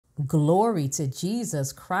Glory to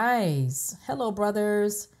Jesus Christ. Hello,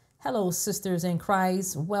 brothers. Hello, sisters in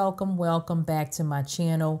Christ. Welcome back to my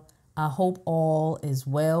channel. I hope all is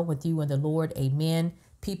well with you and the Lord. Amen.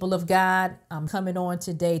 People of God, I'm coming on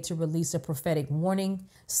today to release a prophetic warning.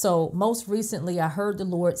 So most recently, I heard the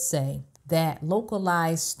Lord say that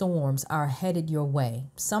localized storms are headed your way.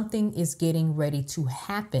 Something is getting ready to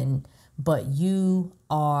happen, but you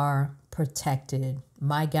are protected.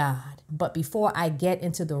 My God. But before I get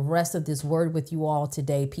into the rest of this word with you all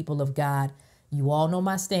today, people of God, you all know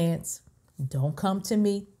my stance. Don't come to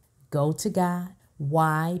me. Go to God.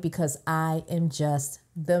 Why? Because I am just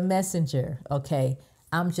the messenger. Okay.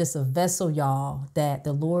 I'm just a vessel, y'all, that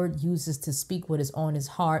the Lord uses to speak what is on his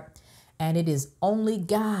heart. And it is only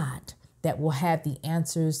God that will have the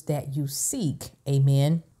answers that you seek.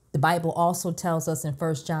 Amen. The Bible also tells us in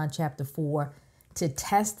 1 John chapter 4 to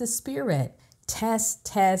test the spirit.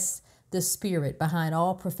 Test the spirit behind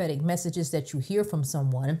all prophetic messages that you hear from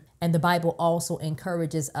someone. And the Bible also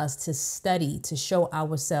encourages us to study, to show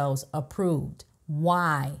ourselves approved.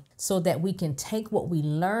 Why? So that we can take what we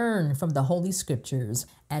learn from the Holy Scriptures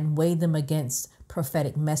and weigh them against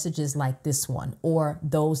prophetic messages like this one or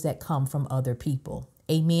those that come from other people.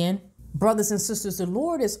 Amen. Brothers and sisters, the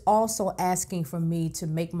Lord is also asking for me to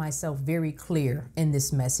make myself very clear in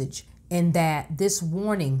this message, in that this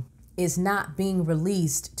warning is not being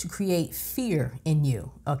released to create fear in you.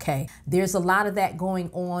 Okay. There's a lot of that going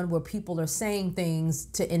on where people are saying things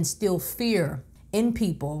to instill fear in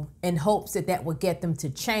people in hopes that that will get them to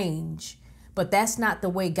change. But that's not the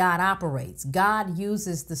way God operates. God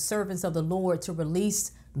uses the servants of the Lord to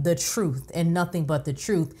release the truth and nothing but the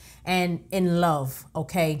truth, and in love.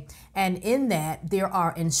 Okay. And in that there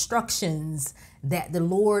are instructions that the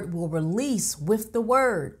Lord will release with the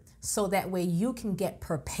word, so that way you can get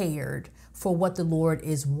prepared for what the Lord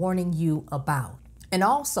is warning you about. And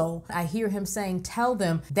also, I hear him saying, tell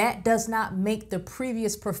them that does not make the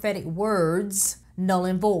previous prophetic words null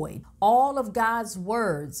and void. All of God's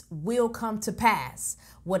words will come to pass.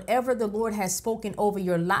 Whatever the Lord has spoken over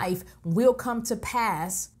your life will come to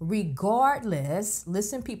pass regardless,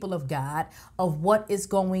 listen, people of God, of what is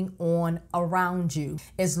going on around you.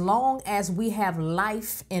 As long as we have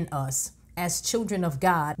life in us, as children of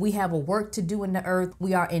God, we have a work to do in the earth.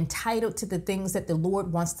 We are entitled to the things that the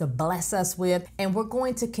Lord wants to bless us with, and we're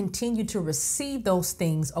going to continue to receive those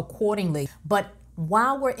things accordingly. But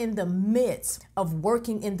while we're in the midst of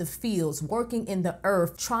working in the fields, working in the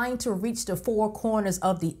earth, trying to reach the four corners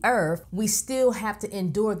of the earth, we still have to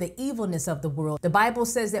endure the evilness of the world. The Bible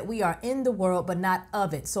says that we are in the world, but not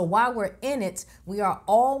of it. So while we're in it, we are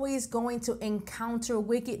always going to encounter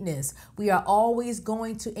wickedness. We are always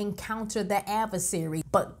going to encounter the adversary.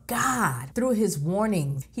 But God, through his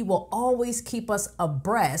warnings, he will always keep us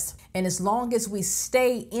abreast. And as long as we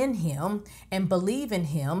stay in him and believe in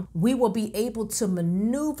him, we will be able to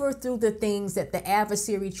maneuver through the things that the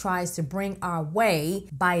adversary tries to bring our way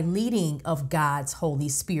by leading of God's Holy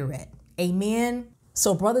Spirit. Amen.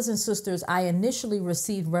 So brothers and sisters, I initially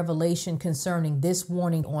received revelation concerning this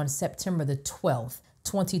warning on September the 12th,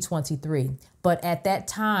 2023. But at that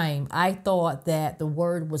time, I thought that the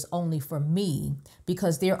word was only for me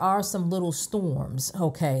because there are some little storms,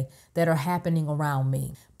 okay, that are happening around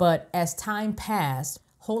me. But as time passed,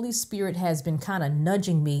 Holy Spirit has been kind of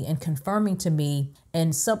nudging me and confirming to me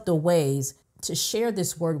in subtle ways to share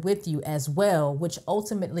this word with you as well, which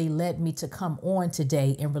ultimately led me to come on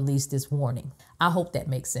today and release this warning. I hope that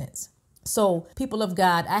makes sense. So, people of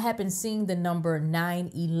God, I have been seeing the number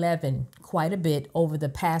 911 quite a bit over the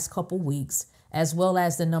past couple weeks, as well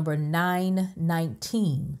as the number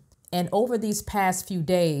 919. And over these past few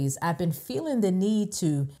days, I've been feeling the need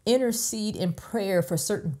to intercede in prayer for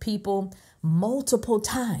certain people multiple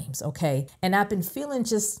times. Okay. And I've been feeling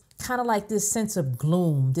just kind of like this sense of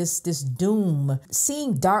gloom, this doom,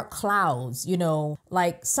 seeing dark clouds, you know,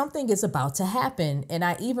 like something is about to happen. And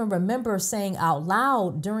I even remember saying out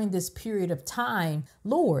loud during this period of time,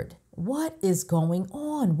 Lord, what is going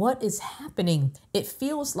on? What is happening? It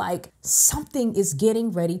feels like something is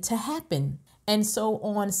getting ready to happen. And so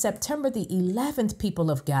on September the 11th, people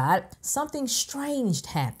of God, something strange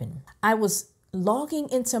happened. I was logging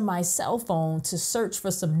into my cell phone to search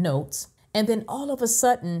for some notes. And then all of a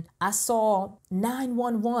sudden, I saw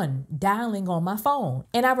 911 dialing on my phone.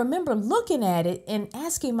 And I remember looking at it and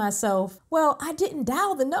asking myself, well, I didn't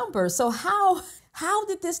dial the number. So how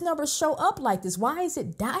did this number show up like this? Why is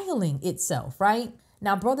it dialing itself, right?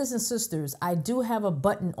 Now, brothers and sisters, I do have a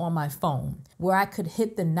button on my phone where I could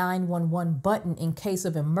hit the 911 button in case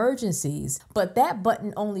of emergencies, but that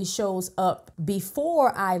button only shows up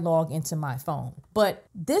before I log into my phone. But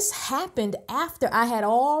this happened after I had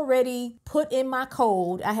already put in my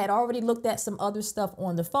code. I had already looked at some other stuff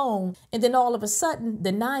on the phone, and then all of a sudden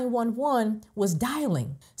the 911 was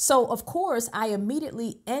dialing. So of course I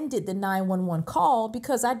immediately ended the 911 call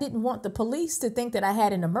because I didn't want the police to think that I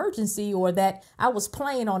had an emergency or that I was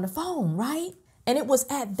playing on the phone, right? And it was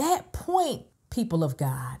at that point, people of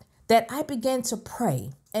God, that I began to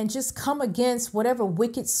pray and just come against whatever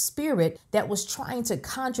wicked spirit that was trying to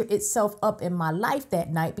conjure itself up in my life that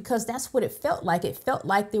night, because that's what it felt like. It felt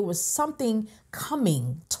like there was something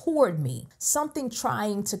coming toward me, something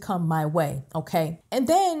trying to come my way. Okay. And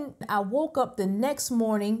then I woke up the next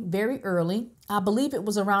morning very early. I believe it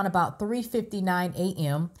was around about 3:59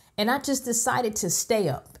 a.m. And I just decided to stay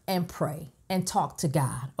up and pray and talk to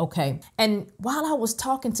God. Okay. And while I was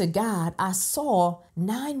talking to God, I saw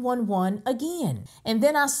 911 again. And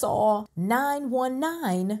then I saw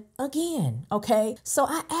 919 again. Okay. So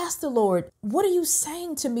I asked the Lord, what are you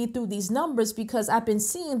saying to me through these numbers? Because I've been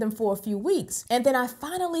seeing them for a few weeks. And then I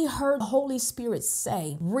finally heard the Holy Spirit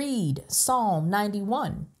say, read Psalm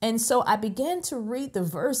 91. And so I began to read the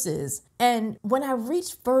verses. And when I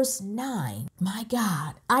reached verse 9, my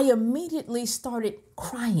God, I immediately started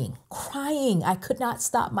crying. I could not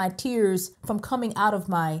stop my tears from coming out of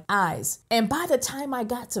my eyes. And by the time I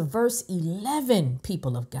got to verse 11,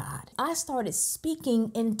 people of God, I started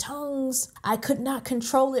speaking in tongues. I could not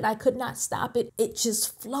control it. I could not stop it. It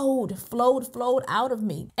just flowed out of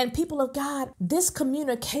me. And people of God, this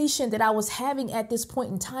communication that I was having at this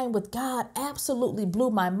point in time with God absolutely blew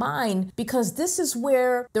my mind, because this is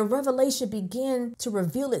where the revelation began to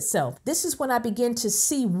reveal itself. This is when I began to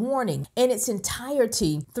see warning in its entirety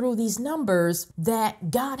through these numbers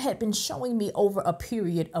that God had been showing me over a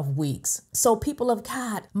period of weeks. So people of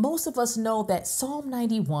God, most of us know that Psalm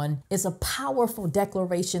 91 is a powerful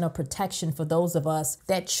declaration of protection for those of us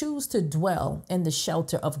that choose to dwell in the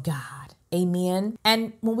shelter of God. Amen.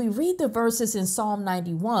 And when we read the verses in Psalm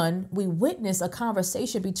 91, we witness a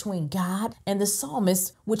conversation between God and the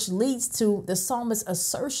psalmist, which leads to the psalmist's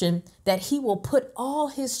assertion that he will put all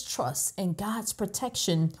his trust in God's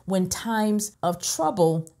protection when times of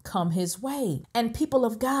trouble come his way. And people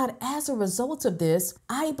of God, as a result of this,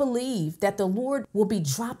 I believe that the Lord will be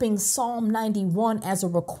dropping Psalm 91 as a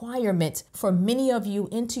requirement for many of you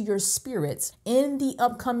into your spirits in the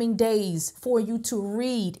upcoming days, for you to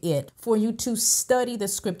read it, for you to study the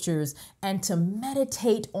scriptures, and to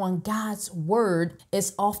meditate on God's word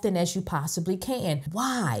as often as you possibly can.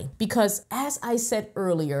 Why? Because as I said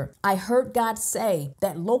earlier, I heard God say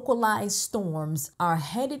that localized storms are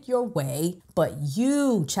headed your way, but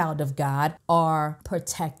you, child of God, are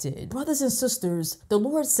protected. Brothers and sisters, the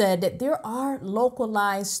Lord said that there are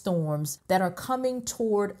localized storms that are coming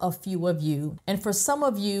toward a few of you. And for some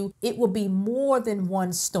of you, it will be more than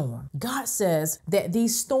one storm. God says that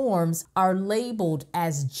these storms are labeled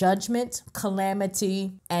as judgment,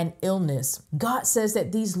 calamity, and illness. God says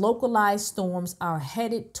that these localized storms are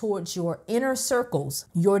headed towards your inner circles,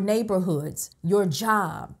 your neighborhoods, your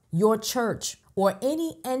job, your church, or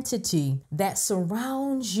any entity that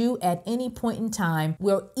surrounds you at any point in time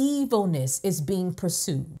where evilness is being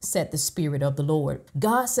pursued, said the Spirit of the Lord.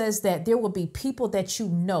 God says that there will be people that you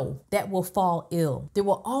know that will fall ill. There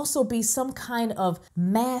will also be some kind of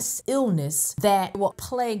mass illness that will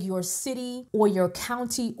plague your city or your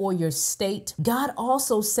county or your state. God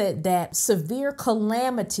also said that severe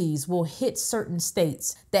calamities will hit certain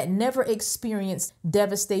states that never experienced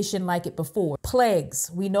devastation like it before. Plagues,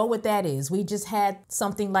 we know what that is. We just had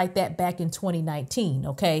something like that back in 2019,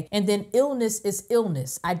 okay? And then illness is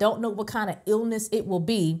illness. I don't know what kind of illness it will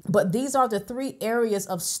be, but these are the three areas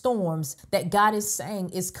of storms that God is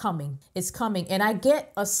saying is coming. It's coming. And I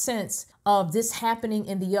get a sense of this happening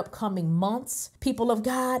in the upcoming months. People of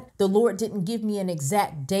God, the Lord didn't give me an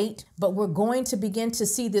exact date, but we're going to begin to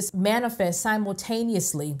see this manifest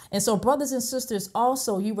simultaneously. And so, brothers and sisters,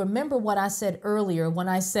 also, you remember what I said earlier when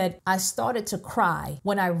I said I started to cry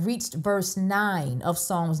when I reached verse 9 of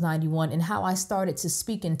Psalms 91, and how I started to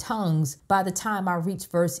speak in tongues by the time I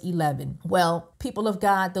reached verse 11. Well, people of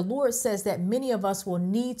God, the Lord says that many of us will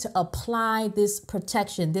need to apply this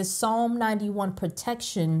protection, this Psalm 91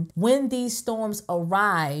 protection, when these storms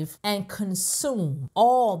arrive and consume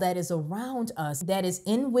all that is around us that is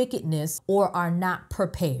in wickedness or are not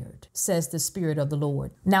prepared, says the Spirit of the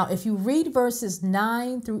Lord. Now, if you read verses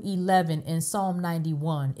 9 through 11 in Psalm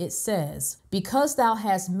 91, it says, because thou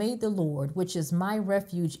hast made the Lord, which is my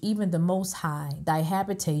refuge, even the Most High, thy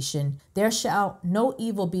habitation, there shall no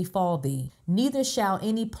evil befall thee, neither shall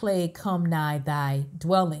any plague come nigh thy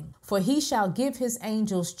dwelling. For he shall give his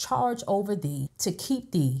angels charge over thee to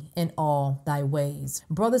keep thee in all thy ways.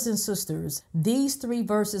 Brothers and sisters, these 3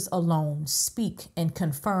 verses alone speak and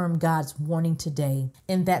confirm God's warning today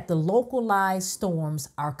in that the localized storms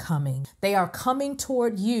are coming. They are coming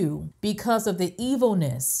toward you because of the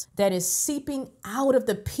evilness that is seeping out of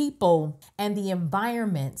the people and the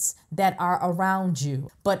environments that are around you.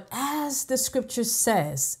 But as the scripture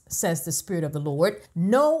says the Spirit of the Lord,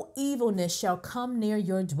 no evilness shall come near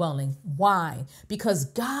your dwelling. Why? Because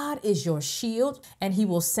God is your shield and he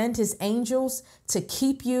will send his angels to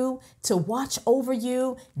keep you, to watch over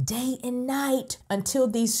you day and night until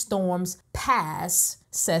these storms pass,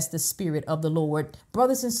 says the Spirit of the Lord.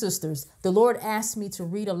 Brothers and sisters, the Lord asked me to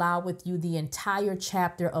read aloud with you the entire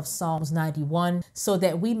chapter of Psalms 91 so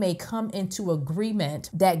that we may come into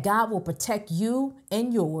agreement that God will protect you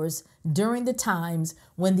and yours during the times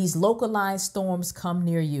when these localized storms come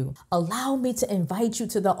near you. Allow me to invite you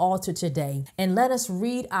to the altar today and let us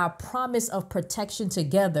read our promise of protection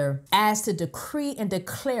together as to decree and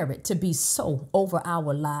declare it to be so over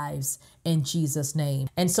our lives in Jesus' name.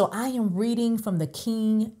 And so I am reading from the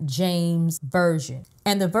King James Version.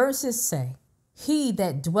 And the verses say, he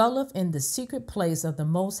that dwelleth in the secret place of the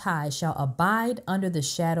Most High shall abide under the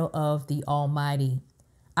shadow of the Almighty.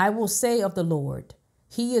 I will say of the Lord,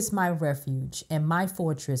 he is my refuge and my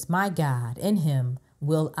fortress, my God, in him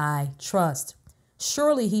will I trust.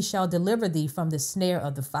 Surely he shall deliver thee from the snare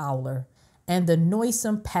of the fowler and the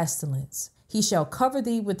noisome pestilence. He shall cover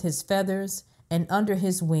thee with his feathers, and under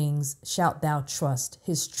his wings shalt thou trust.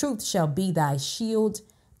 His truth shall be thy shield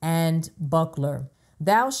and buckler.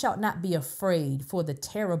 Thou shalt not be afraid for the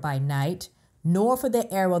terror by night, nor for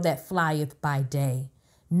the arrow that flieth by day,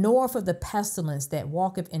 nor for the pestilence that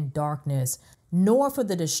walketh in darkness, nor for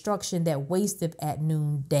the destruction that wasteth at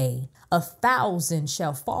noonday. 1,000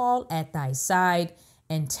 shall fall at thy side,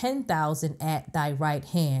 and 10,000 at thy right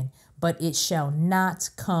hand, but it shall not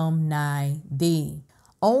come nigh thee.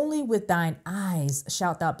 Only with thine eyes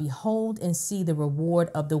shalt thou behold and see the reward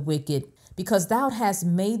of the wicked, because thou hast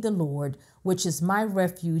made the Lord, which is my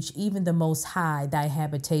refuge, even the Most High, thy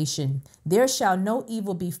habitation. There shall no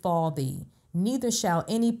evil befall thee, neither shall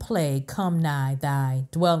any plague come nigh thy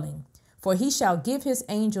dwelling. For he shall give his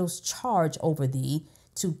angels charge over thee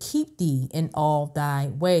to keep thee in all thy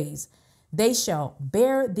ways. They shall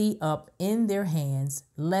bear thee up in their hands,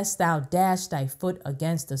 lest thou dash thy foot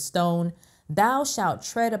against a stone. Thou shalt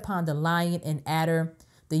tread upon the lion and adder,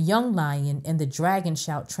 the young lion and the dragon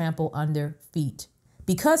shalt trample under feet.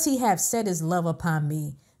 Because he hath set his love upon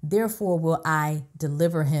me, therefore will I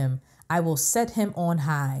deliver him. I will set him on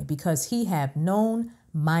high, because he hath known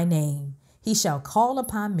my name. He shall call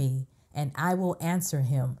upon me, and I will answer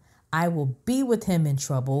him. I will be with him in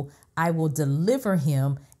trouble. I will deliver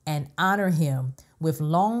him and honor him. With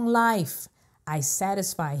long life I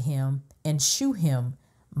satisfy him and shew him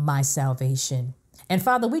my salvation. And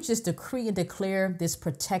Father, we just decree and declare this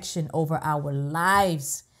protection over our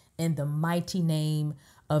lives in the mighty name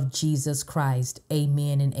of Jesus Christ.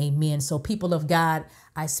 Amen and amen. So people of God,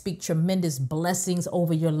 I speak tremendous blessings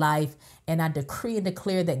over your life, and I decree and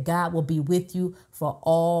declare that God will be with you for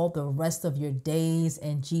all the rest of your days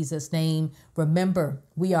in Jesus' name. Remember,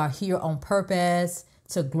 we are here on purpose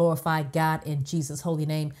to glorify God in Jesus' holy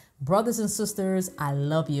name. Brothers and sisters, I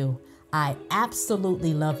love you. I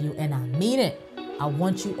absolutely love you, and I mean it. I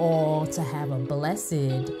want you all to have a blessed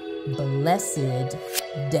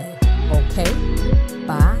day. Okay?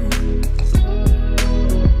 Bye.